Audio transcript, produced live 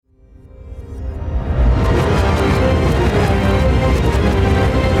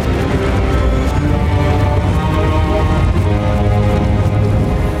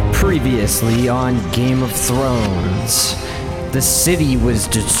Previously on Game of Thrones. The city was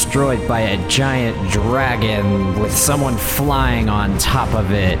destroyed by a giant dragon with someone flying on top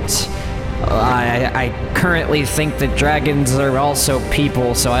of it. I currently think that dragons are also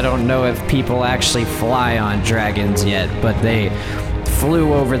people, so I don't know if people actually fly on dragons yet, but they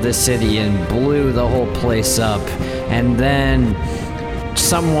flew over the city and blew the whole place up. And then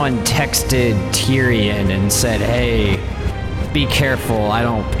someone texted Tyrion and said, hey, be careful, I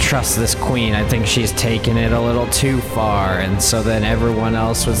don't trust this queen, I think she's taken it a little too far. And so then everyone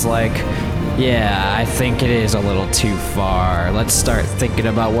else was like, yeah, I think it is a little too far. Let's start thinking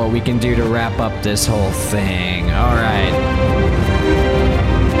about what we can do to wrap up this whole thing. All right.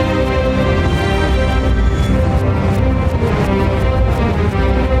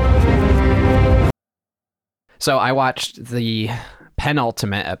 So I watched the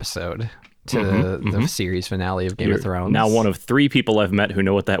penultimate episode to the series finale of Game of Thrones. Now one of 3 people I've met who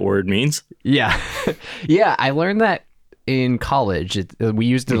know what that word means. Yeah. Yeah, I learned that in college. We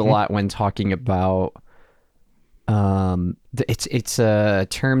used it a lot when talking about it's a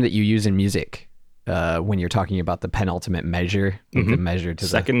term that you use in music when you're talking about the penultimate measure, the measure to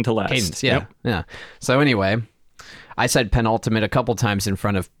second to last cadence. Yeah. So anyway, I said penultimate a couple times in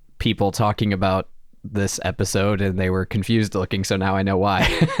front of people talking about this episode, and they were confused looking, so now I know why.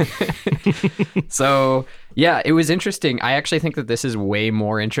 So yeah, it was interesting. I actually think that this is way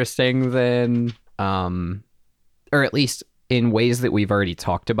more interesting than or at least in ways that we've already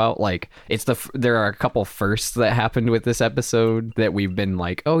talked about. Like, there are a couple firsts that happened with this episode that we've been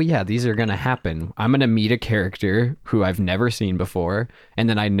like, oh yeah, these are gonna happen. I'm gonna meet a character who I've never seen before, and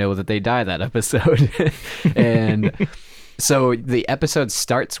then I know that they die that episode. And so the episode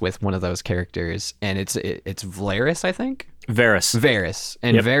starts with one of those characters, and it's Varys, I think. Varys.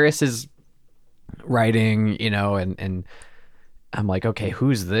 And Varys is writing, and I'm like, okay,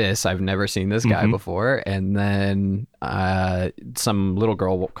 who's this? I've never seen this guy before. And then some little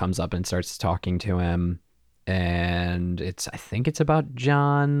girl comes up and starts talking to him, and I think it's about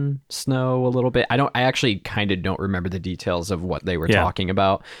Jon Snow a little bit. I actually kind of don't remember the details of what they were talking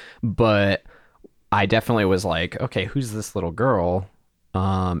about, but I definitely was like, okay, who's this little girl?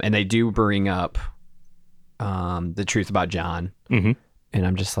 And they do bring up the truth about Jon. And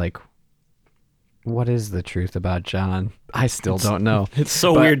I'm just like, what is the truth about Jon? I still don't know. It's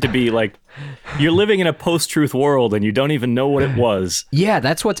so weird to be like, you're living in a post-truth world and you don't even know what it was. Yeah,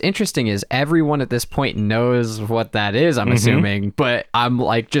 that's what's interesting is everyone at this point knows what that is, I'm assuming. But I'm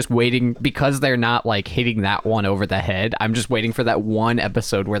like just waiting, because they're not like hitting that one over the head. I'm just waiting for that one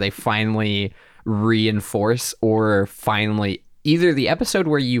episode where they finally reinforce, or finally either the episode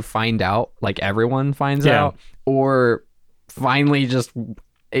where you find out, like everyone finds out, or finally just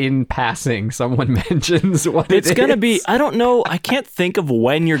in passing someone mentions what it's gonna be. I don't know, I can't think of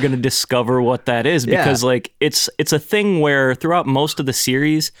when you're gonna discover what that is, because like it's a thing where throughout most of the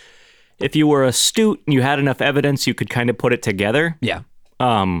series, if you were astute and you had enough evidence, you could kind of put it together.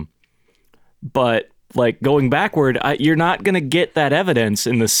 But like going backward, you're not going to get that evidence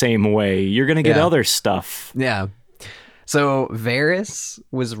in the same way. You're going to get other stuff. Yeah. So Varys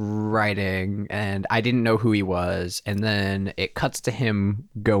was writing, and I didn't know who he was. And then it cuts to him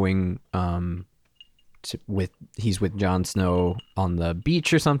going he's with Jon Snow on the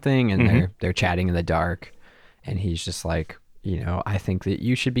beach or something, and they're chatting in the dark. And he's just like, I think that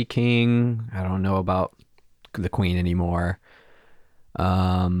you should be king. I don't know about the queen anymore.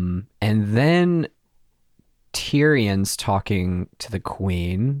 And then Tyrion's talking to the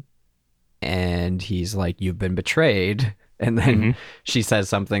queen, and he's like, you've been betrayed. And then she says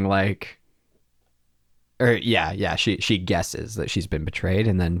something like, she guesses that she's been betrayed,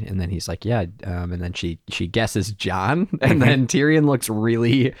 and then he's like, and then she guesses Jon, and then Tyrion looks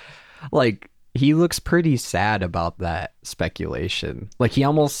really like, he looks pretty sad about that speculation. Like, he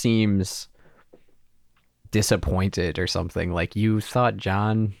almost seems disappointed or something. Like, you thought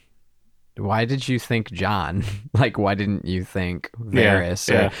Jon, why did you think Jon? Like, why didn't you think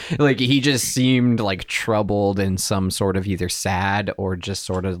Varys? Yeah. Or, like, he just seemed like troubled in some sort of either sad or just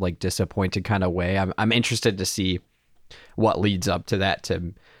sort of like disappointed kind of way. I'm interested to see what leads up to that,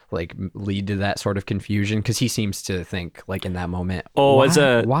 to like lead to that sort of confusion, because he seems to think like in that moment,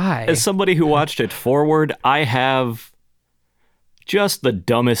 why? As somebody who watched it forward, I have just the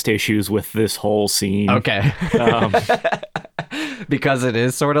dumbest issues with this whole scene. Okay. Because it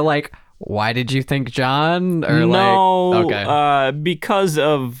is sort of like, why did you think Jon? Or because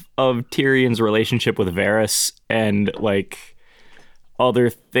of Tyrion's relationship with Varys, and like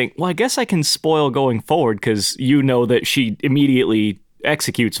other thing. Well, I guess I can spoil going forward, because that she immediately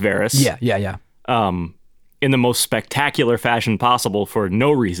executes Varys. Yeah. in the most spectacular fashion possible for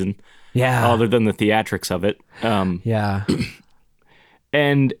no reason other than the theatrics of it. Yeah.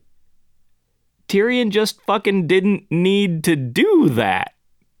 And Tyrion just fucking didn't need to do that.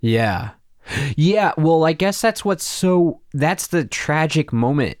 Yeah. Yeah, well, I guess that's that's the tragic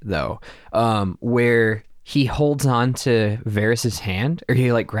moment, though, where he holds on to Varys's hand, or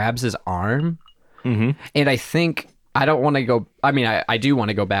he, like, grabs his arm. Mm-hmm. And I think, I don't want to go, I mean, I do want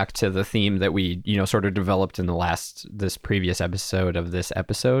to go back to the theme that we, sort of developed in this previous episode of this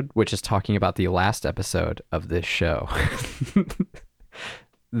episode, which is talking about the last episode of this show.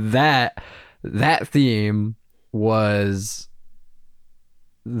 That theme was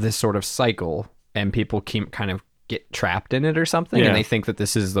this sort of cycle, and people kind of get trapped in it or something, and they think that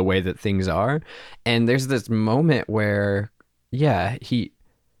this is the way that things are. And there's this moment where,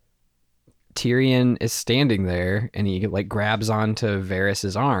 Tyrion is standing there, and he, like, grabs onto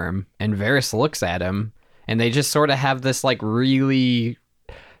Varys's arm, and Varys looks at him, and they just sort of have this, like, really,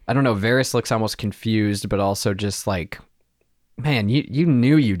 I don't know, Varys looks almost confused, but also just like, man, you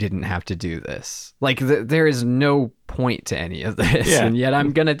knew you didn't have to do this. Like, there is no point to any of this, and yet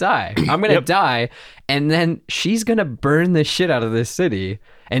I'm gonna die. I'm gonna die, and then she's gonna burn the shit out of this city,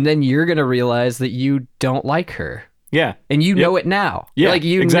 and then you're gonna realize that you don't like her. Yeah, and you know it now. Yeah, like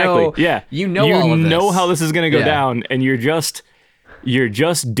you exactly. know. Yeah, you know all of this. You know how this is gonna go down, and you're just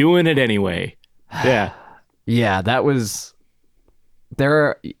doing it anyway. Yeah, yeah. That was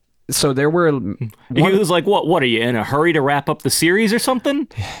there. So there were. He was like, "What are you in a hurry to wrap up the series or something?"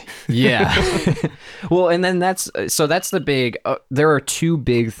 Yeah. Well, and then that's the big. There are two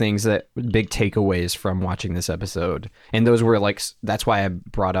big takeaways from watching this episode, and those were, like, that's why I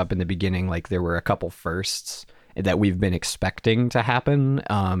brought up in the beginning, like, there were a couple firsts that we've been expecting to happen,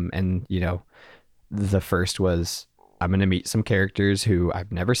 and the first was, I'm gonna meet some characters who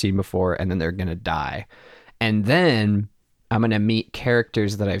I've never seen before, and then they're gonna die, and then I'm going to meet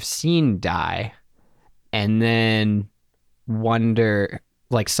characters that I've seen die, and then wonder,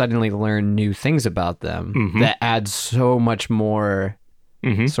 like, suddenly learn new things about them that add so much more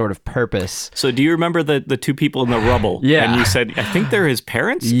sort of purpose. So do you remember the two people in the rubble? Yeah. And you said, I think they're his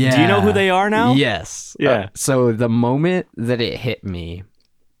parents? Yeah. Do you know who they are now? Yes. Yeah. So the moment that it hit me,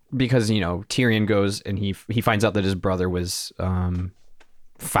 because, Tyrion goes and he finds out that his brother was...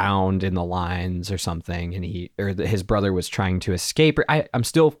 found in the lines or something, and his brother was trying to escape. I'm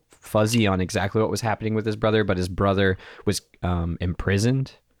still fuzzy on exactly what was happening with his brother, but his brother was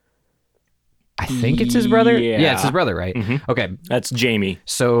imprisoned. I think it's his brother. Yeah, it's his brother, right? Okay, that's Jaime.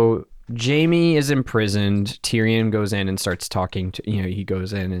 So Jaime is imprisoned. Tyrion goes in and starts talking to, he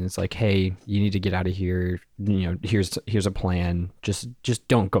goes in and it's like, hey, you need to get out of here. Here's a plan. Just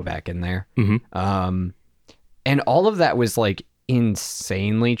don't go back in there. And all of that was, like,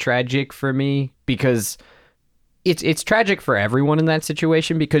 insanely tragic for me, because it's tragic for everyone in that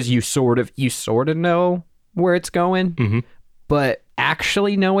situation, because you sort of know where it's going, but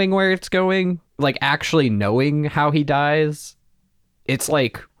actually knowing where it's going, like, actually knowing how he dies, it's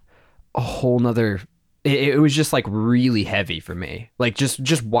like a whole nother, it was just, like, really heavy for me, like,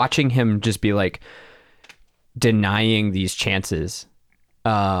 just watching him just be, like, denying these chances,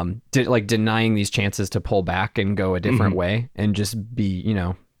 denying these chances to pull back and go a different way, and just be,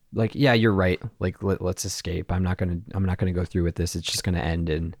 like, yeah, you're right, like, let's escape. I'm not gonna go through with this. It's just gonna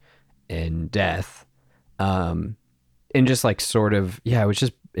end in death. And just, like, sort of,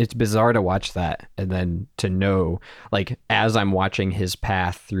 it's bizarre to watch that, and then to know, like, as I'm watching his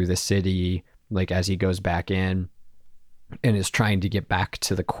path through the city, like, as he goes back in and is trying to get back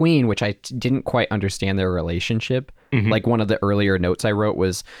to the queen, which I didn't quite understand their relationship. Like, one of the earlier notes I wrote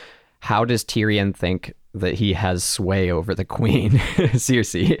was, how does Tyrion think that he has sway over the queen,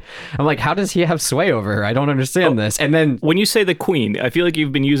 Cersei? I'm like, how does he have sway over her? I don't understand this. And then when you say the queen, I feel like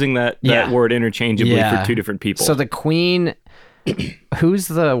you've been using that word interchangeably for two different people. So the queen, who's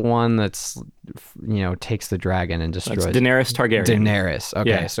the one that's, takes the dragon and destroys? That's Daenerys Targaryen. Daenerys.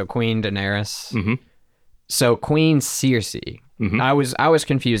 Okay, so Queen Daenerys. So Queen Cersei. I was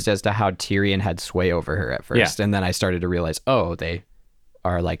confused as to how Tyrion had sway over her at first, and then I started to realize, oh, they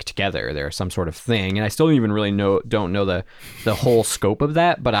are, like, together. They're some sort of thing, and I still even really don't know the whole scope of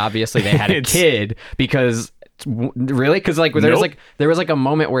that. But obviously, they had a kid, because really, because, like, there was like a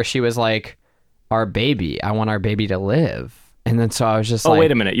moment where she was like, "Our baby, I want our baby to live," and then so I was just like,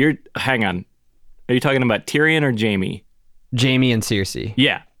 wait a minute, hang on, are you talking about Tyrion or Jaime? Jaime and Cersei.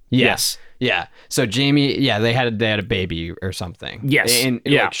 Yeah. Yes. Yeah. So Jaime, they had a baby or something. Yes. And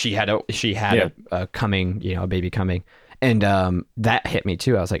like, she had a coming, a baby coming. And that hit me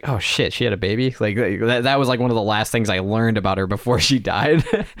too. I was like, oh shit, she had a baby. Like that was like one of the last things I learned about her before she died.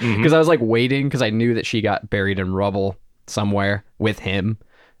 Because I was like waiting, because I knew that she got buried in rubble somewhere with him,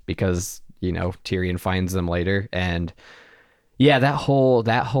 because Tyrion finds them later. And yeah, that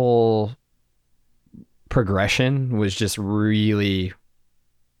whole progression was just really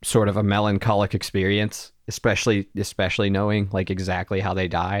sort of a melancholic experience, especially knowing like exactly how they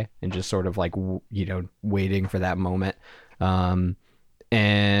die, and just sort of like waiting for that moment. And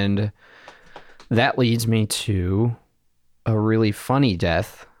that leads me to a really funny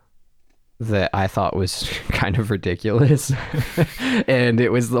death that I thought was kind of ridiculous. And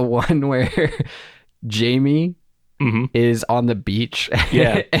it was the one where Jaime is on the beach,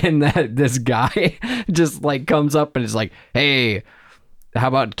 and that this guy just like comes up and is like, hey, how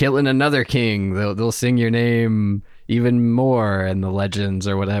about killing another king? They'll sing your name even more in the legends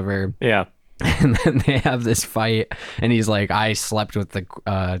or whatever. Yeah. And then they have this fight, and he's like, I slept with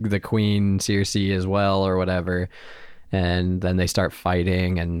the queen Cersei as well or whatever. And then they start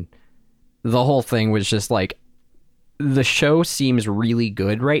fighting, and the whole thing was just like, the show seems really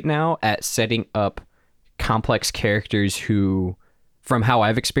good right now at setting up complex characters who, from how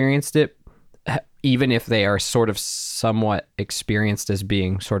I've experienced it, even if they are sort of somewhat experienced as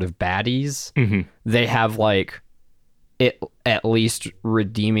being sort of baddies, they have like at least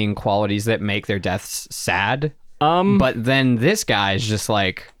redeeming qualities that make their deaths sad. But then this guy is just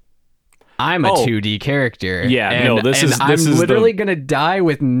like, I'm a 2D character. Yeah, I'm literally gonna die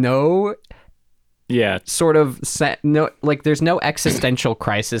with no sort of there's no existential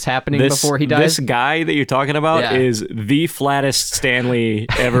crisis happening before he dies. This guy that you're talking about is the flattest Stanley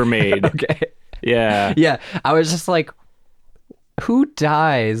ever made. Okay. Yeah. I was just like, who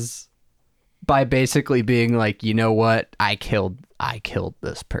dies by basically being like, you know what, I killed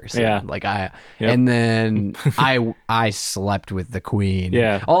this person. Yeah. Like and then I slept with the queen.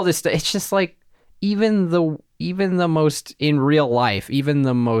 Yeah. All this stuff. It's just like, even the most, in real life, even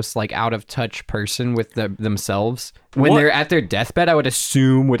the most like out of touch person with themselves, when they're at their deathbed, I would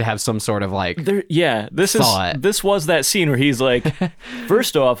assume would have some sort of like this was that scene where he's like,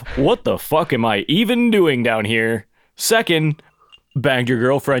 first off, what the fuck am I even doing down here? Second, banged your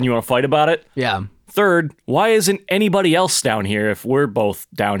girlfriend, you want to fight about it? Yeah. Third, why isn't anybody else down here if we're both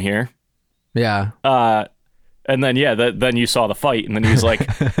down here? Yeah. And then, then you saw the fight, and then he's like,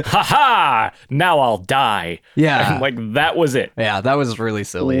 ha, now I'll die. Yeah. And like, that was it. Yeah, that was really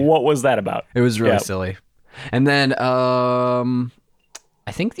silly. What was that about? It was really silly. And then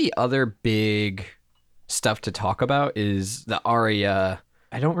I think the other big stuff to talk about is the Arya.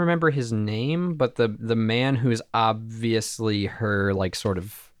 I don't remember his name, but the man who's obviously her like sort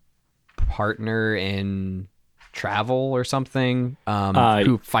of partner in travel or something,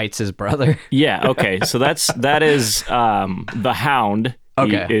 who fights his brother. Yeah, okay. So that is the Hound.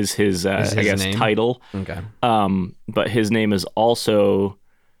 Okay. Is his I guess name? title. Okay. But his name is also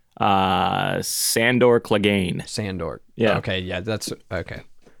Sandor Clegane. Sandor. Yeah. Okay, yeah, that's okay.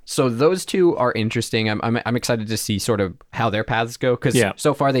 So those two are interesting. I'm excited to see sort of how their paths go, because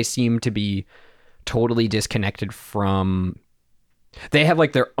so far they seem to be totally disconnected from. They have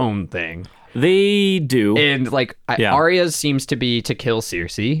like their own thing. They do. And like Arya's seems to be to kill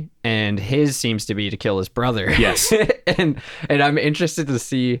Cersei, and his seems to be to kill his brother. Yes. and I'm interested to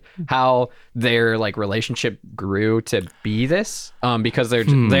see how their like relationship grew to be this, because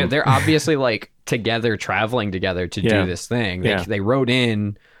they're obviously like together, traveling together to do this thing. They rode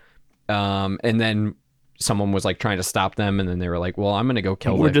in, and then someone was like trying to stop them, and then they were like, well, I'm gonna go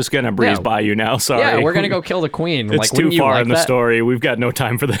kill We're just gonna breeze by you now, sorry. Yeah, we're gonna go kill the queen. It's like, too far like in the story. We've got no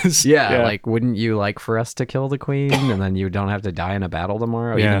time for this. Yeah, like, wouldn't you like for us to kill the queen, and then you don't have to die in a battle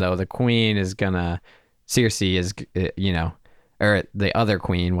tomorrow? Even though the queen is gonna, Cersei is, or the other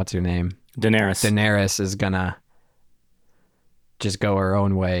queen, what's her name? Daenerys is gonna just go her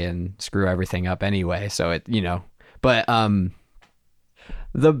own way and screw everything up anyway. So but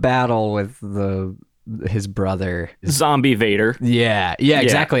the battle with his brother, Zombie Vader. Yeah,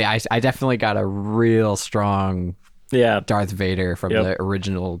 exactly. I definitely got a real strong Darth Vader from the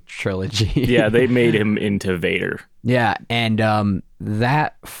original trilogy. Yeah, they made him into Vader. Yeah, and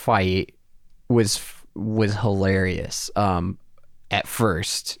that fight was hilarious. At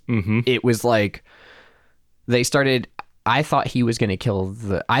first, it was like they started. I thought he was going to kill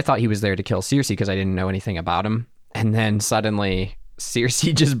I thought he was there to kill Cersei because I didn't know anything about him, and then suddenly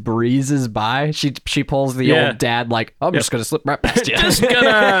Cersei just breezes by. She pulls the old dad, like, I'm just gonna slip right past you.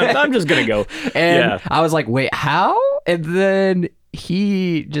 I'm just gonna go. And I was like, wait, how? And then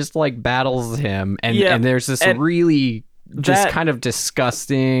he just like battles him, and there's this really just kind of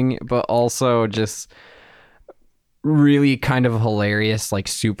disgusting, but also just really kind of hilarious like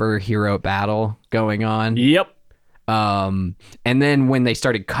superhero battle going on. Yep. And then when they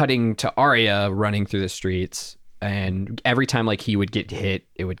started cutting to Arya running through the streets, and every time like he would get hit,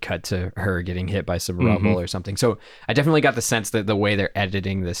 it would cut to her getting hit by some rubble or something. So I definitely got the sense that the way they're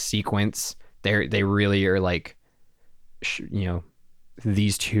editing this sequence, they really are like, you know,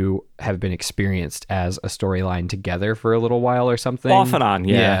 these two have been experienced as a storyline together for a little while or something. Off and on,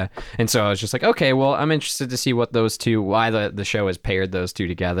 yeah. And so I was just like, okay, well, I'm interested to see what those two, why the show has paired those two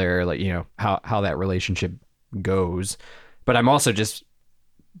together, like, you know, how that relationship goes. But I'm also just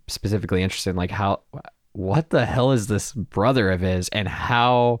specifically interested in like what the hell is this brother of his, and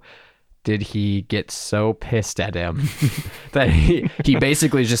how did he get so pissed at him that he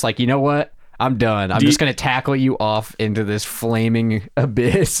basically is just like, you know what? I'm done. I'm just going to tackle you off into this flaming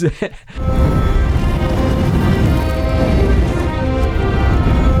abyss.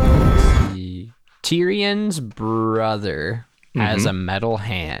 Tyrion's brother has a metal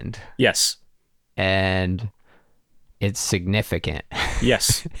hand. Yes. And it's significant.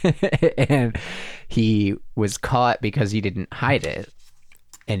 Yes. And he was caught because he didn't hide it.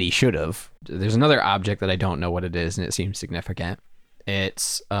 And he should have. There's another object that I don't know what it is, and it seems significant.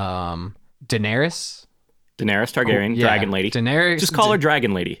 It's Daenerys Targaryen, yeah, Dragon Lady. Daenerys. Just call her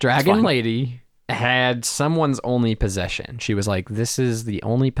Dragon Lady. Dragon Lady had someone's only possession. She was like, this is the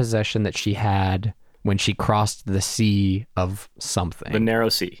only possession that she had when she crossed the sea of something. The Narrow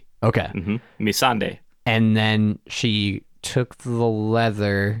Sea. Okay. Missandei. And then she took the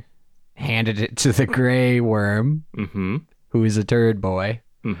leather, handed it to the Grey Worm, who is a turd boy,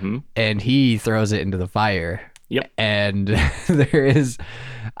 and he throws it into the fire. Yep. And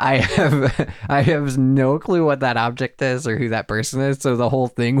I have no clue what that object is or who that person is. So the whole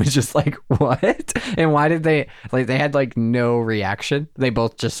thing was just like, what? And why did they had like no reaction? They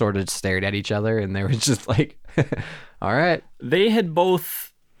both just sort of stared at each other, and they were just like, all right. They had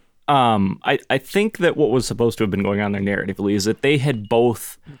both, I think that what was supposed to have been going on there narratively is that they had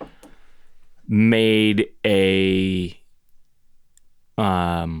both made a,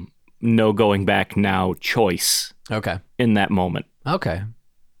 no going back now choice. Okay. In that moment. Okay.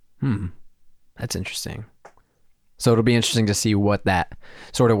 That's interesting. So it'll be interesting to see what that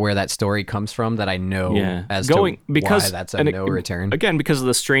sort of where that story comes from that I know as to why that's a no return. Again, because of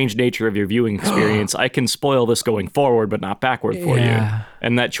the strange nature of your viewing experience, I can spoil this going forward, but not backward for you.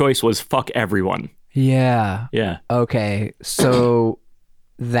 And that choice was fuck everyone. Yeah. Yeah. Okay. So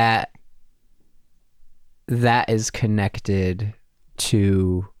that is connected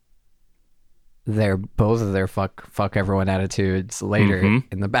to both of their fuck everyone attitudes later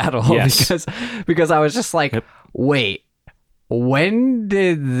in the battle. Yes. because I was just like, wait, when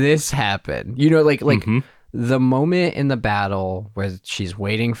did this happen? You know, like the moment in the battle where she's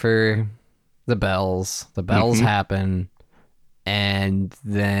waiting for the bells happen, and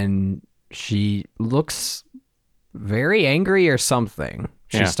then she looks very angry or something.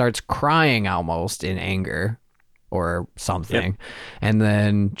 She starts crying almost in anger or something, and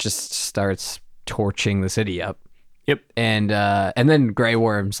then just starts torching the city up. Yep. And then Grey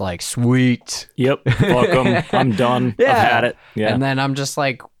Worm's like, sweet. Yep. Fuck 'em. I'm done. I've had it. Yeah. And then I'm just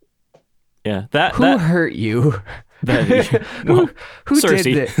like, yeah. Who hurt you?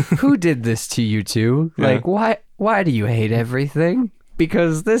 Who did this to you two? Yeah. Like, why do you hate everything?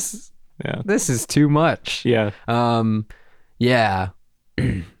 Because this is too much. Yeah. Yeah.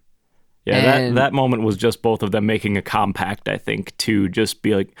 Yeah, that moment was just both of them making a compact, I think, to just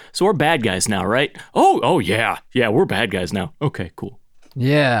be like, so we're bad guys now, right? Oh yeah. Yeah, we're bad guys now. Okay, cool.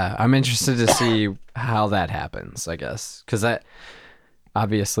 Yeah, I'm interested to see how that happens, I guess. Because that's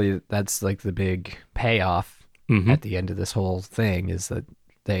like the big payoff at the end of this whole thing is that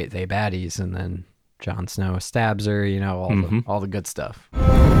they baddies, and then Jon Snow stabs her, you know, all the good stuff.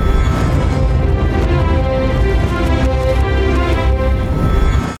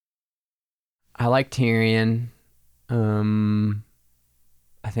 I like Tyrion. I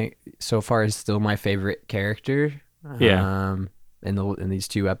think so far is still my favorite character. In these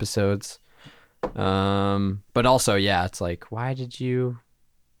two episodes. But also, it's like, why did you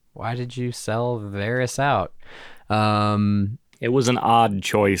sell Varys out? It was an odd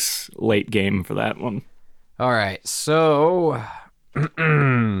choice late game for that one. All right, so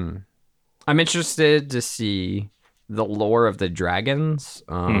I'm interested to see the lore of the dragons,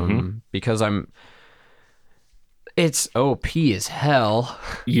 because it's OP as hell.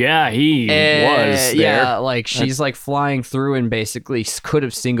 Yeah, he was there. Yeah, like she's like flying through and basically could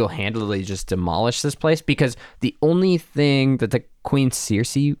have single-handedly just demolished this place, because the only thing that the Queen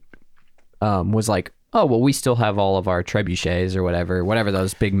Cersei was like oh well, we still have all of our trebuchets or whatever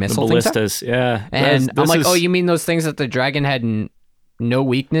those big The missile things are. ballistas, yeah. And This I'm like, is- oh, you mean those things that the dragon had no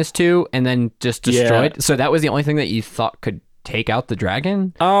weakness to, and then just destroyed? Yeah. So that was the only thing that you thought could take out the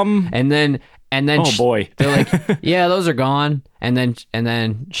dragon. um. And then Oh boy. they're like, yeah, those are gone. And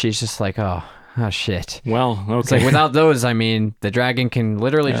then she's just like, oh shit. Well, okay. It's like without those, I mean, the dragon can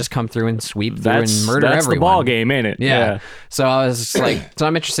literally just come through and sweep through and murder that's everyone. the ball game, ain't it? Yeah. So I was just like, so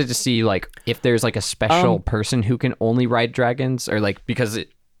I'm interested to see like if there's like a special person who can only ride dragons, or like because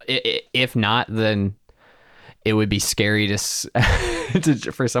if not, then it would be scary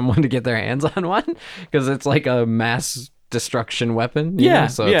for someone to get their hands on one because it's like a mass destruction weapon. you know?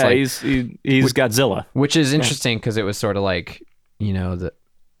 So it's like, he's Godzilla. which is interesting because it was sort of like, you know,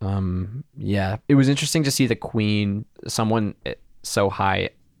 it was interesting to see the queen, someone so high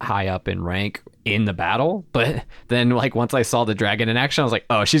up in rank in the battle, but then like once I saw the dragon in action, I was like,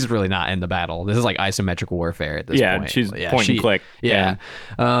 oh, she's really not in the battle. This is like isometric warfare at this point. She's point and click. Yeah.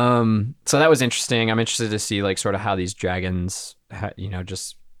 So that was interesting. I'm interested to see like sort of how these dragons, you know,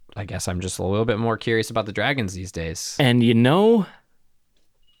 just I guess I'm just a little bit more curious about the dragons these days. And you know,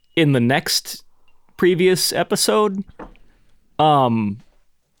 in the next previous episode,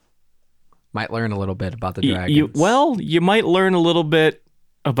 Might learn a little bit about the dragons. you might learn a little bit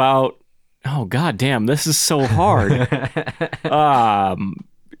about. Oh god damn, this is so hard.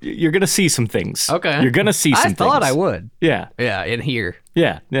 You're gonna see some things. Okay. You're gonna see some things. I thought I would. Yeah. Yeah, in here.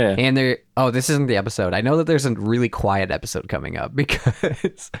 Yeah. And this isn't the episode. I know that there's a really quiet episode coming up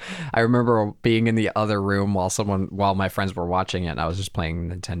because I remember being in the other room while my friends were watching it, and I was just playing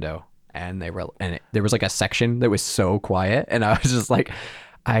Nintendo, and there was like a section that was so quiet, and I was just like,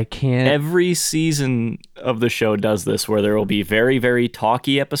 I can't. Every season of the show does this, where there will be very, very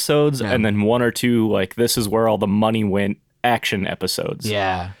talky episodes, and then one or two like this is where all the money went action episodes.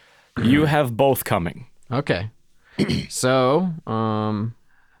 Yeah. You have both coming. Okay. So, I'm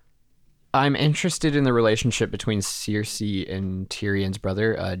interested in the relationship between Cersei and Tyrion's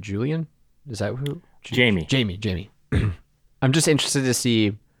brother, Julian. Is that who? Jamie. Jamie. I'm just interested to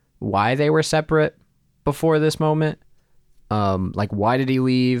see why they were separate before this moment. Like, why did he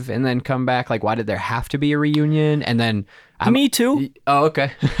leave and then come back? Like, why did there have to be a reunion? And then Me too. Oh,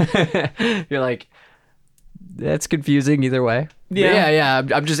 okay. You're like, that's confusing either way. Yeah.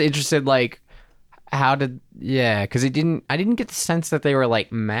 I'm just interested, like, because I didn't get the sense that they were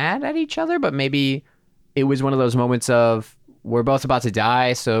like mad at each other, but maybe it was one of those moments of we're both about to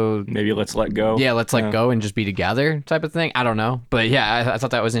die, so Maybe let's let go. yeah, let's let go and just be together type of thing. I don't know, but yeah, I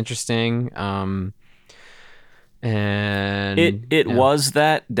thought that was interesting. And It was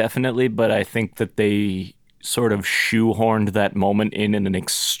that, definitely, but I think that they sort of shoehorned that moment in an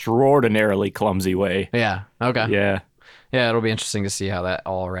extraordinarily clumsy way. Yeah. Okay. Yeah. Yeah, it'll be interesting to see how that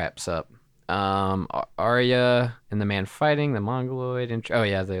all wraps up. Arya and the man fighting the Mongoloid.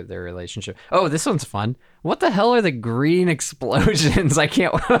 Their relationship. Oh, this one's fun. What the hell are the green explosions? I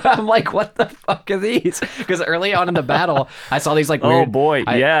can't. I'm like, what the fuck are these? Because early on in the battle, I saw these like weird. Oh boy,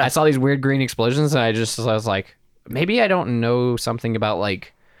 yeah. I saw these weird green explosions, and I was like, maybe I don't know something about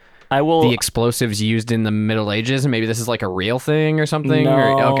like the explosives used in the Middle Ages, and maybe this is like a real thing or something.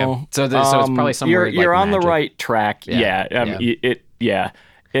 No. Okay, so it's probably somewhere. You're like on magic. the right track. Yeah.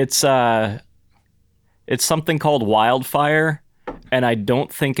 It's something called Wildfire, and I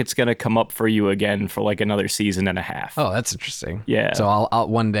don't think it's gonna come up for you again for like another season and a half. Oh, that's interesting. Yeah. So I'll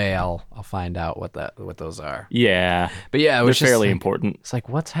one day I'll find out what those are. Yeah. But yeah, it They're was just fairly like, important. It's like,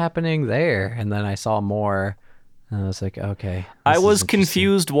 what's happening there? And then I saw more, and I was like, okay. I this was is interesting.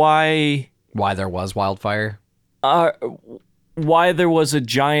 confused why There was wildfire. why there was a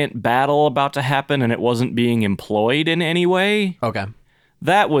giant battle about to happen and it wasn't being employed in any way. Okay.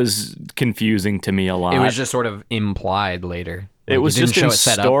 That was confusing to me a lot. It was just sort of implied later. It was didn't just show in it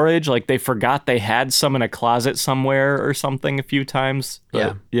set up. storage. Like they forgot they had some in a closet somewhere or something a few times.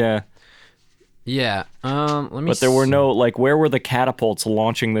 But, yeah. Yeah. Let me. But there were no like. Where were the catapults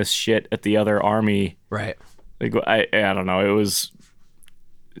launching this shit at the other army? Right. Like I don't know. It was.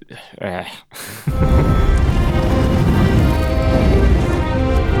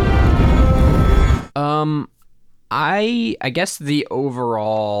 I guess the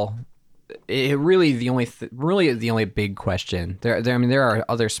overall, the only big question there are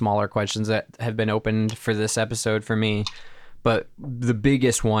other smaller questions that have been opened for this episode for me, but the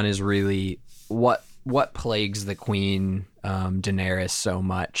biggest one is really what plagues the Queen Daenerys so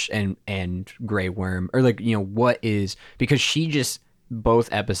much and Grey Worm, or like, you know, what is, because she just,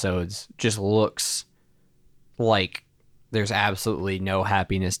 both episodes just looks like there's absolutely no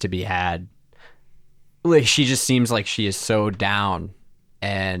happiness to be had. Like she just seems like she is so down,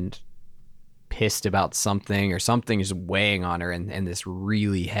 and pissed about something, or something is weighing on her in this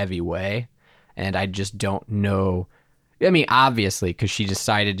really heavy way. And I just don't know. I mean, obviously, because she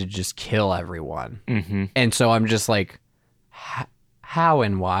decided to just kill everyone. Mm-hmm. And so I'm just like, how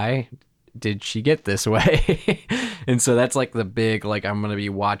and why did she get this way? And so that's like the big, like, I'm going to be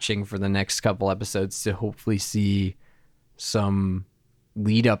watching for the next couple episodes to hopefully see some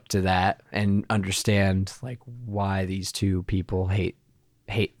lead up to that and understand like why these two people hate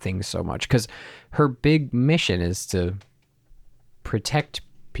things so much, because her big mission is to protect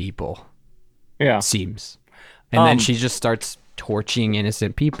people, it seems, and then she just starts torching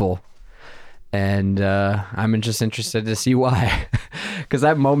innocent people, and I'm just interested to see why, because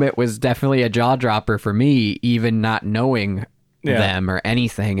that moment was definitely a jaw dropper for me, even not knowing them or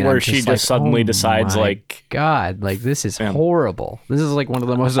anything, and where I'm she just just like, suddenly oh decides my like, God, like this is horrible. This is like one of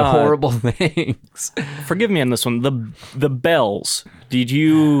the most horrible things. forgive me on this one. The bells.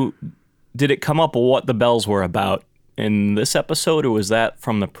 Did it come up what the bells were about in this episode, or was that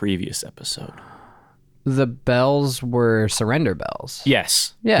from the previous episode? The bells were surrender bells.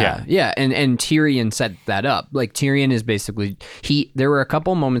 Yes. Yeah. And Tyrion set that up. Like Tyrion is basically there were a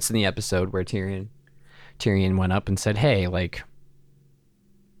couple moments in the episode where Tyrion went up and said, "Hey, like."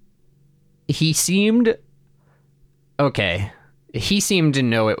 He seemed to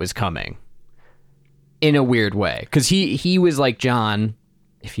know it was coming in a weird way, because he was like, Jon,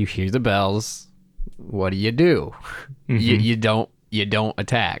 if you hear the bells, what do? Mm-hmm. You don't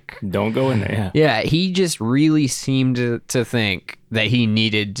attack. Don't go in there. Yeah, he just really seemed to think that he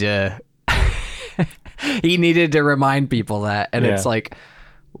needed to remind people that, and it's like,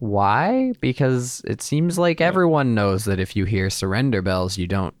 why? Because it seems like everyone knows that if you hear surrender bells, you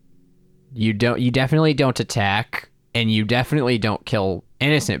definitely don't attack, and you definitely don't kill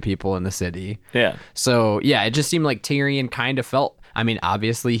innocent people in the city. Yeah. So, yeah, it just seemed like Tyrion kind of felt, I mean,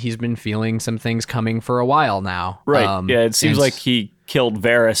 obviously he's been feeling some things coming for a while now. Right. It seems like he killed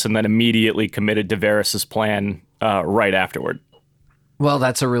Varys and then immediately committed to Varys' plan right afterward. Well,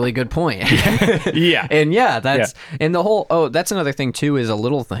 that's a really good point. Yeah. And and the whole, that's another thing too, is a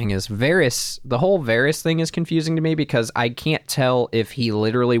little thing is Varys, the whole Varys thing is confusing to me, because I can't tell if he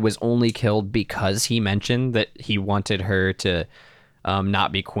literally was only killed because he mentioned that he wanted her to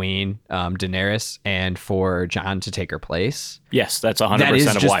not be queen, Daenerys, and for Jon to take her place. Yes, that's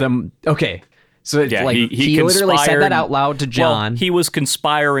 100% of why. Okay. So it's like he literally said that out loud to Jon. Well, he was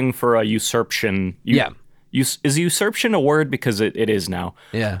conspiring for a usurpation. Is usurpation a word? Because it is now.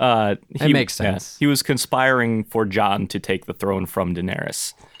 Yeah. It makes sense. He was conspiring for Jon to take the throne from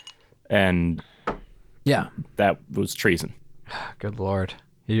Daenerys. And that was treason. Good Lord.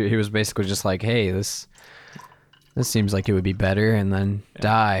 He was basically just like, hey, this seems like it would be better, and then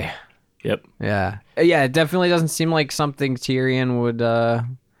die. Yep. Yeah. Yeah, it definitely doesn't seem like something Tyrion would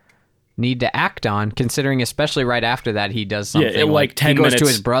need to act on, considering especially right after that he does something. Yeah, like 10 he goes minutes. To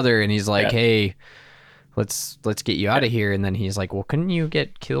his brother and he's like, hey, let's get you out of here, and then he's like, well, couldn't you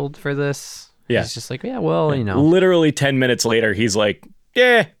get killed for this? He's just like, you know, literally 10 minutes later he's like,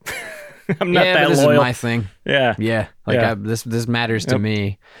 I'm not that this loyal. Is my thing. Like this matters to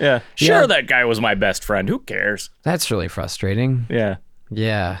me. Sure, that guy was my best friend, who cares? That's really frustrating. So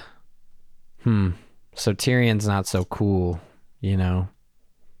Tyrion's not so cool, you know.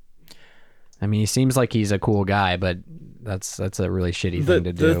 I mean, he seems like he's a cool guy, but that's a really shitty thing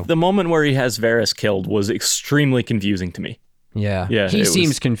to do. The moment where he has Varys killed was extremely confusing to me. Yeah. He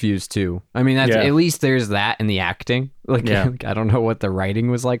seems confused too. I mean, that's at least there's that in the acting. Like, I don't know what the writing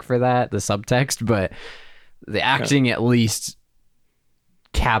was like for that, the subtext, but the acting at least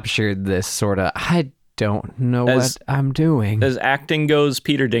captured this sort of, I don't know what I'm doing. As acting goes,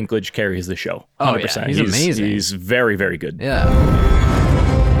 Peter Dinklage carries the show. 100%. Oh, yeah. He's amazing. He's very, very good. Yeah.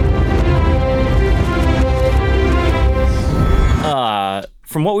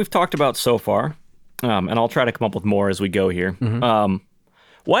 From what we've talked about so far, and I'll try to come up with more as we go here,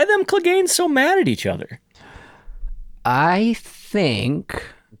 why them Cleganes so mad at each other? I think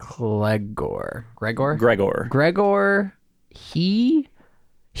Gregor, he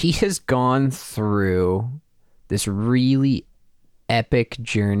has gone through this really epic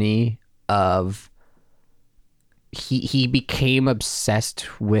journey of he became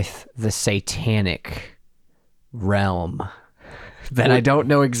obsessed with the satanic realm that I don't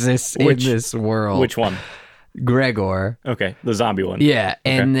know exists in this world. Which one? Gregor. Okay, the zombie one. Yeah,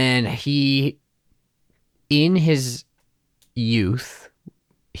 and then he, in his youth,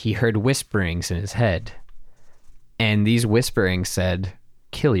 he heard whisperings in his head. And these whisperings said,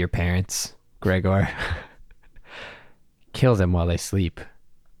 kill your parents, Gregor. Kill them while they sleep.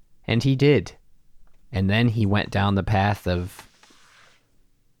 And he did. And then he went down the path of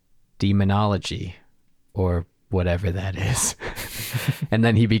demonology or whatever that is. And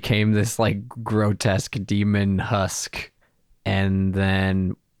then he became this like grotesque demon husk. And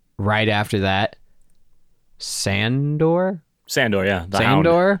then right after that, Sandor Sandor, the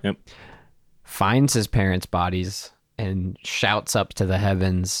Sandor Hound. Yep. finds his parents' bodies and shouts up to the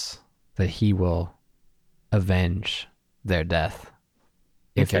heavens that he will avenge their death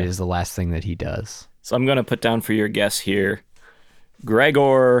if it is the last thing that he does. So I'm going to put down for your guess here,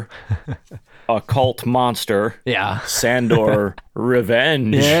 Gregor, occult monster. Yeah. Sandor,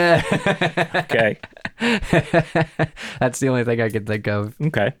 revenge. Yeah. Okay. That's the only thing I can think of.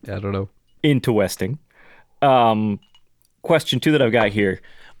 Okay. I don't know. Interesting. Question 2 that I've got here.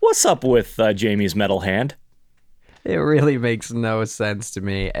 What's up with Jaime's metal hand? It really makes no sense to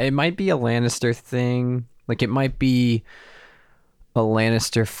me. It might be a Lannister thing. Like, it might be a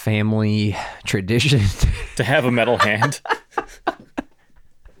Lannister family tradition. To have a metal hand?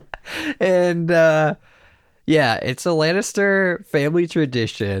 And, yeah, it's a Lannister family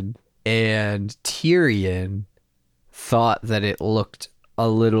tradition. And Tyrion thought that it looked a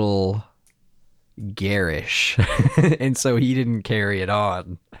little garish. And so he didn't carry it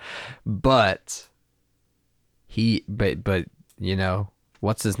on. But you know,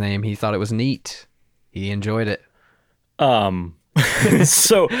 what's his name? He thought it was neat. He enjoyed it.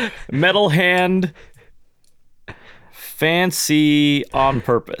 So metal hand, fancy on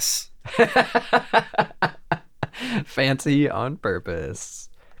purpose. Fancy on purpose.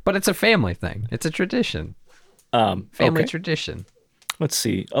 But it's a family thing. It's a tradition. Family Okay. tradition. Let's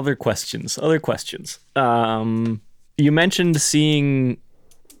see. Other questions. You mentioned seeing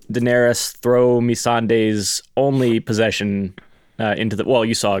Daenerys throw Missandei's only possession into the... Well,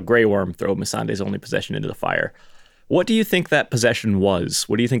 you saw Grey Worm throw Missandei's only possession into the fire. What do you think that possession was?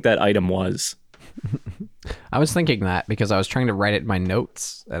 What do you think that item was? I was thinking that because I was trying to write it in my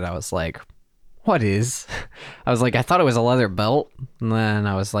notes, and I was like, what is? I was like, I thought it was a leather belt, and then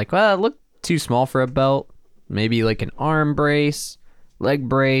I was like, well, it looked too small for a belt. Maybe like an arm brace, leg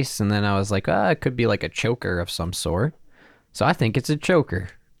brace, and then I was like, it could be like a choker of some sort. So I think it's a choker.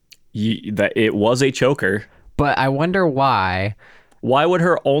 That it was a choker. But I wonder why. Why would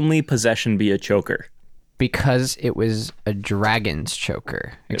her only possession be a choker? Because it was a dragon's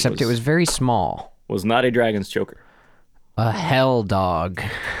choker, except it was very small. Was not a dragon's choker. A hell dog.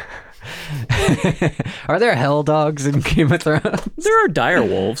 Are there hell dogs in Game of Thrones? There are dire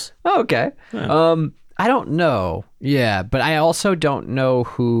wolves. Oh, okay. Yeah. I don't know. Yeah, but I also don't know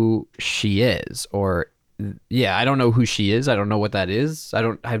who she is, or I don't know who she is. I don't know what that is.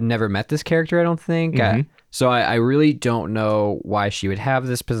 I've never met this character, I don't think. Mm-hmm. So I really don't know why she would have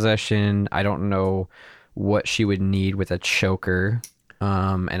this possession. I don't know what she would need with a choker.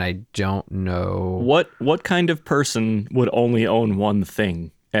 And I don't know what kind of person would only own one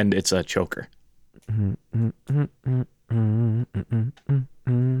thing, and it's a choker.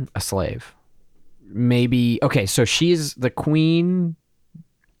 A slave. Maybe. Okay, so she's the queen.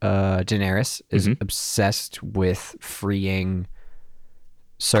 Daenerys is obsessed with freeing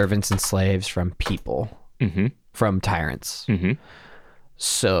servants and slaves from people, from tyrants.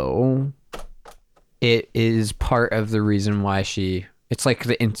 So it is part of the reason why it's like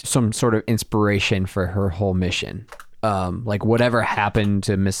some sort of inspiration for her whole mission. Like whatever happened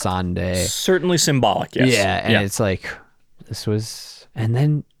to Missandei. Certainly symbolic, yes. Yeah, and it's like, this was, and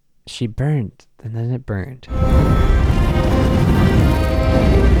then she burned, and then it burned.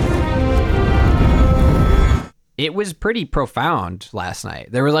 It was pretty profound last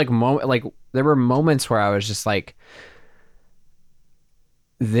night. There were there were moments where I was just like,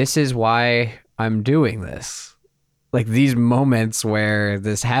 this is why I'm doing this. Like these moments where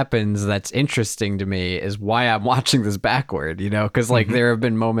this happens that's interesting to me is why I'm watching this backward, you know? Because like there have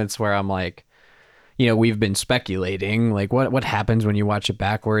been moments where I'm like, you know, we've been speculating, like what happens when you watch it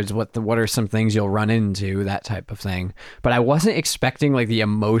backwards? What are some things you'll run into, that type of thing. But I wasn't expecting like the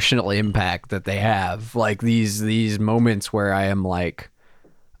emotional impact that they have, like these moments where I am like,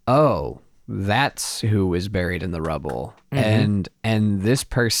 oh, that's who was buried in the rubble, and this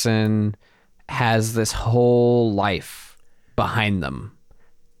person has this whole life behind them,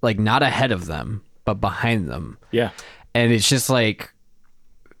 like not ahead of them, but behind them. Yeah, and it's just like.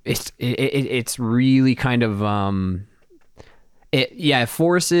 It's really kind of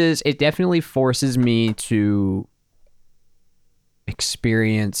it definitely forces me to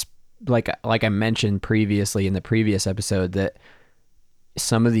experience, like I mentioned previously in the previous episode, that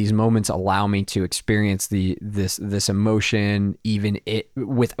some of these moments allow me to experience this emotion even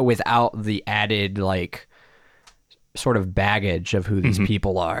without the added like sort of baggage of who these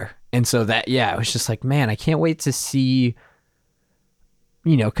people are. And so that it was just like, man, I can't wait to see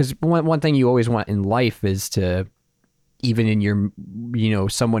because one thing you always want in life is to, even in your,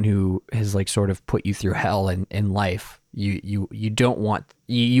 someone who has like sort of put you through hell in life, you don't want,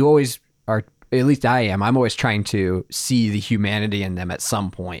 you always are, at least I am, I'm always trying to see the humanity in them at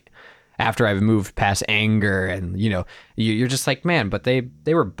some point after I've moved past anger. And, you're just like, man, but they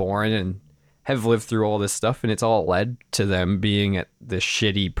were born and have lived through all this stuff, and it's all led to them being at this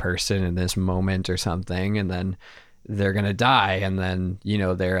shitty person in this moment or something. And then they're going to die. And then,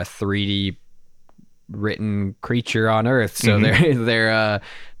 they're a 3D written creature on Earth. So they're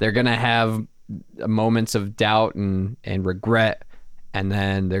going to have moments of doubt and regret. And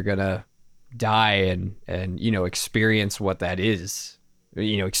then they're going to die and experience what that is,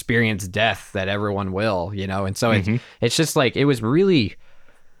 experience death that everyone will, and so it's just like, it was really,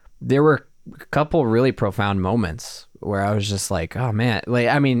 there were a couple really profound moments where I was just like, oh man, like,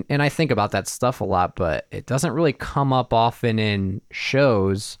 I mean, and I think about that stuff a lot, but it doesn't really come up often in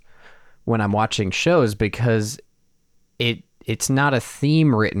shows when I'm watching shows, because it's not a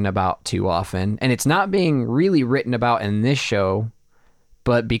theme written about too often, and it's not being really written about in this show.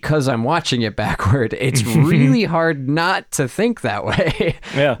 But because I'm watching it backward, it's really hard not to think that way.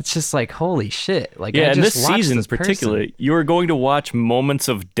 Yeah. It's just like, holy shit. Like, yeah, I and just this season this particularly, you are going to watch moments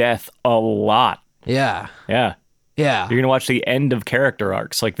of death a lot. Yeah. Yeah. Yeah. You're going to watch the end of character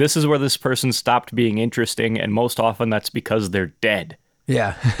arcs. Like, this is where this person stopped being interesting, and most often that's because they're dead.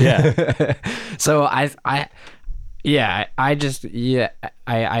 Yeah. Yeah. So I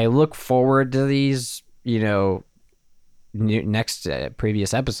look forward to these, next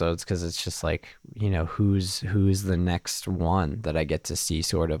previous episodes, because it's just like, who's the next one that I get to see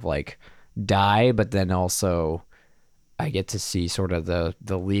sort of like die, but then also I get to see sort of the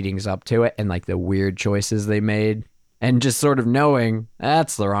leadings up to it and like the weird choices they made, and just sort of knowing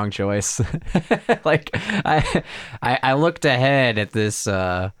that's the wrong choice. Like I looked ahead at this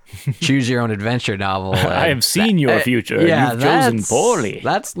choose your own adventure novel. I have seen your future. Yeah, you've chosen poorly.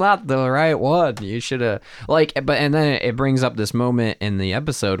 That's not the right one. You should have and then it brings up this moment in the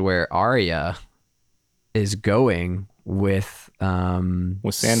episode where Arya is going with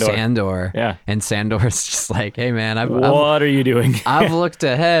Sandor. Yeah. And Sandor's just like, hey man, what are you doing? I've looked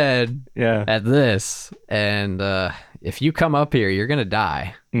ahead yeah. at this, and if you come up here, you're gonna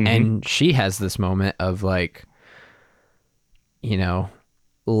die. And she has this moment of like,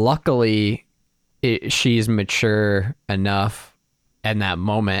 luckily she's mature enough in that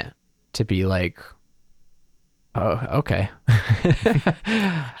moment to be like, oh, okay.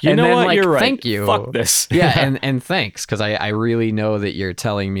 You know what? Like, you're right. Thank you. Fuck this. Yeah, and thanks, because I really know that you're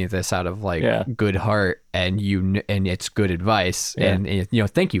telling me this out of like good heart, and and it's good advice, and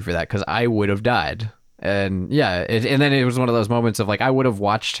thank you for that, because I would have died. And and then it was one of those moments of like, I would have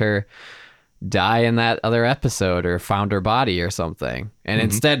watched her die in that other episode or found her body or something, and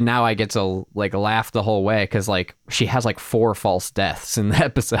instead now I get to like laugh the whole way, because like she has like 4 false deaths in the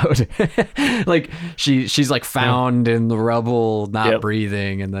episode. Like she's like found in the rubble not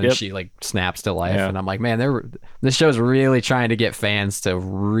breathing, and then she like snaps to life, and I'm like, man, this show's really trying to get fans to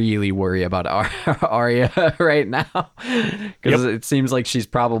really worry about Arya right now, because it seems like she's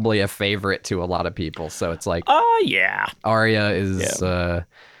probably a favorite to a lot of people. So it's like, Arya is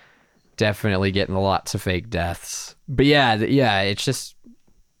definitely getting lots of fake deaths. But it's just,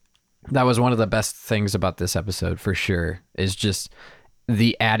 that was one of the best things about this episode for sure, is just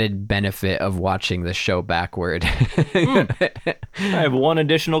the added benefit of watching the show backward. I have one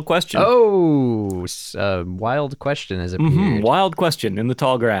additional question. Oh, wild question has appeared. Wild question in the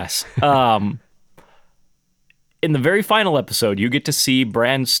tall grass. In the very final episode, you get to see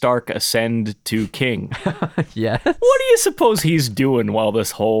Bran Stark ascend to king. Yes. What do you suppose he's doing while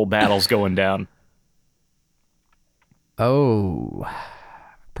this whole battle's going down? Oh,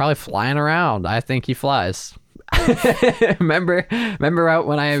 probably flying around. I think he flies. Remember out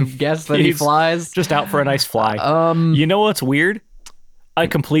when I guessed that he flies? Just out for a nice fly. You know what's weird? I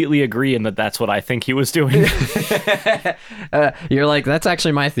completely agree in that's what I think he was doing. You're like, that's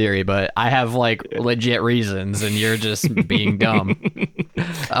actually my theory, but I have like legit reasons, and you're just being dumb.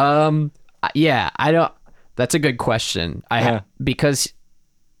 I don't. That's a good question. Because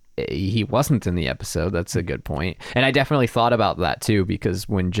he wasn't in the episode. That's a good point, and I definitely thought about that too. Because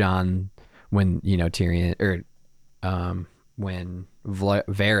when Tyrion, or when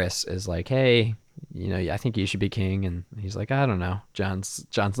Varys is like, hey, I think you should be king, and he's like, I don't know, John's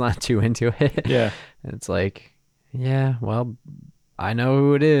not too into it. Yeah. And it's like, yeah, well, I know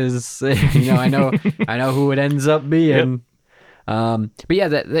who it is. I know who it ends up being. But yeah,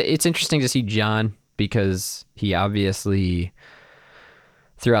 it's interesting to see Jon, because he obviously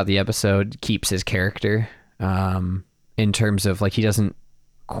throughout the episode keeps his character, in terms of like, he doesn't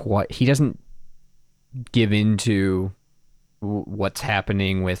he doesn't give into what's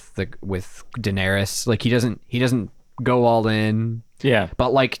happening with Daenerys. Like he doesn't go all in. Yeah. But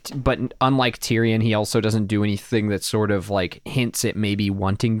unlike Tyrion, he also doesn't do anything that sort of like hints at maybe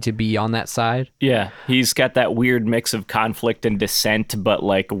wanting to be on that side. Yeah. He's got that weird mix of conflict and dissent, but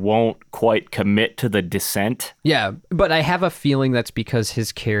like won't quite commit to the dissent. Yeah, but I have a feeling that's because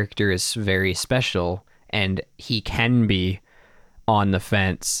his character is very special and he can be on the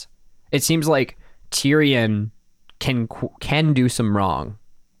fence. It seems like Tyrion can do some wrong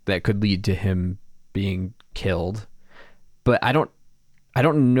that could lead to him being killed. But I don't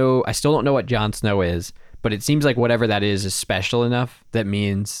know. I still don't know what Jon Snow is, but it seems like whatever that is special enough that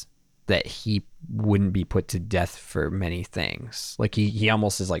means that he wouldn't be put to death for many things. Like he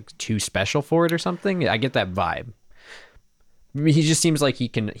almost is like too special for it or something. I get that vibe. He just seems like he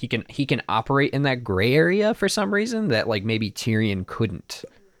can operate in that gray area for some reason that like maybe Tyrion couldn't.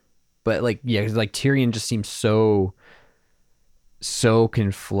 But like Tyrion just seems so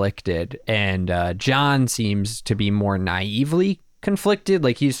conflicted, and Jon seems to be more naively conflicted.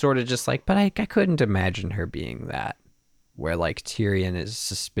 Like he's sort of just like, but I couldn't imagine her being that. Where like Tyrion is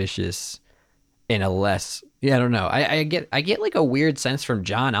suspicious in a less, I don't know. I get like a weird sense from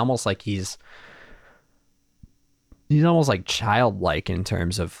Jon, almost like he's almost like childlike in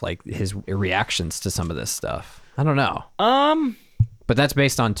terms of like his reactions to some of this stuff. I don't know. But that's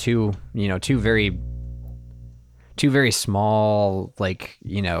based on two very small, like,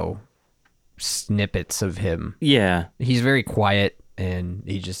 snippets of him. Yeah. He's very quiet and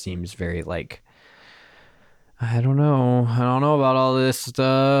he just seems very like, I don't know about all this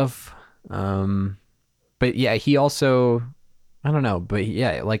stuff. But yeah, he also, I don't know, but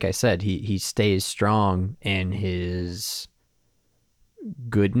yeah, like I said, he stays strong in his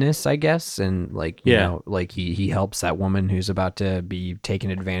goodness, I guess, and like you know, like he helps that woman who's about to be taken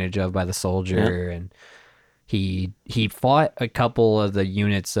advantage of by the soldier, and he fought a couple of the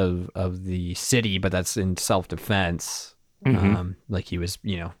units of the city, but that's in self-defense. Like he was,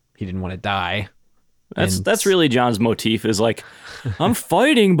 he didn't want to die. That's really Jon's motif, is like, I'm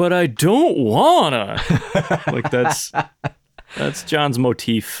fighting, but I don't wanna. Like that's Jon's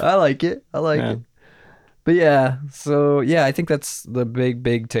motif. I like it. it. But yeah, so yeah, I think that's the big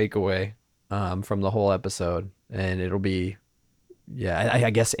takeaway from the whole episode, and it'll be, I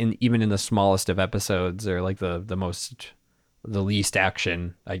guess even in the smallest of episodes, or like the least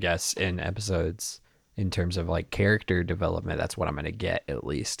action, I guess, in episodes in terms of like character development. That's what I'm gonna get, at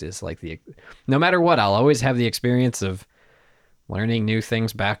least, is like no matter what, I'll always have the experience of learning new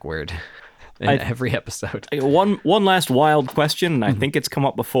things backward in every episode. One last wild question, and I think it's come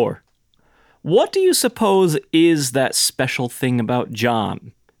up before. What do you suppose is that special thing about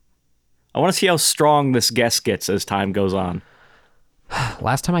Jon? I want to see how strong this guess gets as time goes on.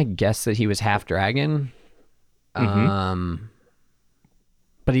 Last time I guessed that he was half dragon. But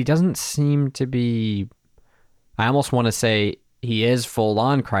he doesn't seem to be... I almost want to say he is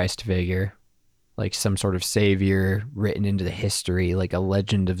full-on Christ figure. Like some sort of savior written into the history, like a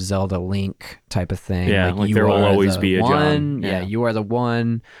Legend of Zelda Link type of thing. Yeah, like there will always be a Jon. Yeah, you are the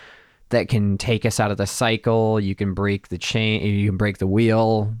one that can take us out of the cycle. You can break the chain. You can break the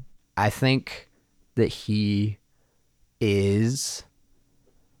wheel. I think that he is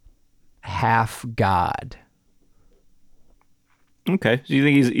half god. Okay, so you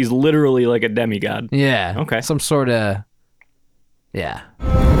think he's literally like a demigod? Yeah. Okay. Some sort of. Yeah.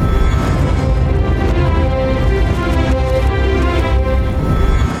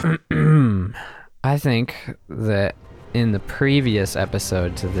 I think that in the previous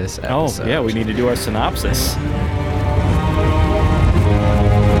episode to this episode... Oh, yeah, we need to do our synopsis.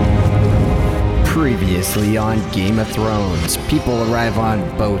 Previously on Game of Thrones, people arrive on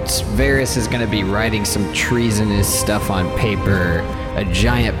boats. Varys is going to be writing some treasonous stuff on paper. A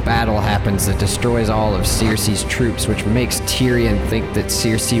giant battle happens that destroys all of Cersei's troops, which makes Tyrion think that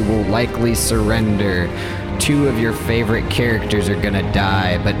Cersei will likely surrender. 2 of your favorite characters are going to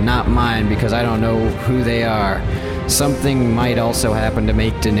die, but not mine because I don't know who they are. Something might also happen to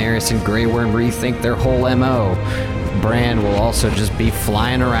make Daenerys and Grey Worm rethink their whole MO. Bran will also just be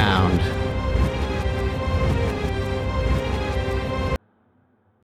flying around.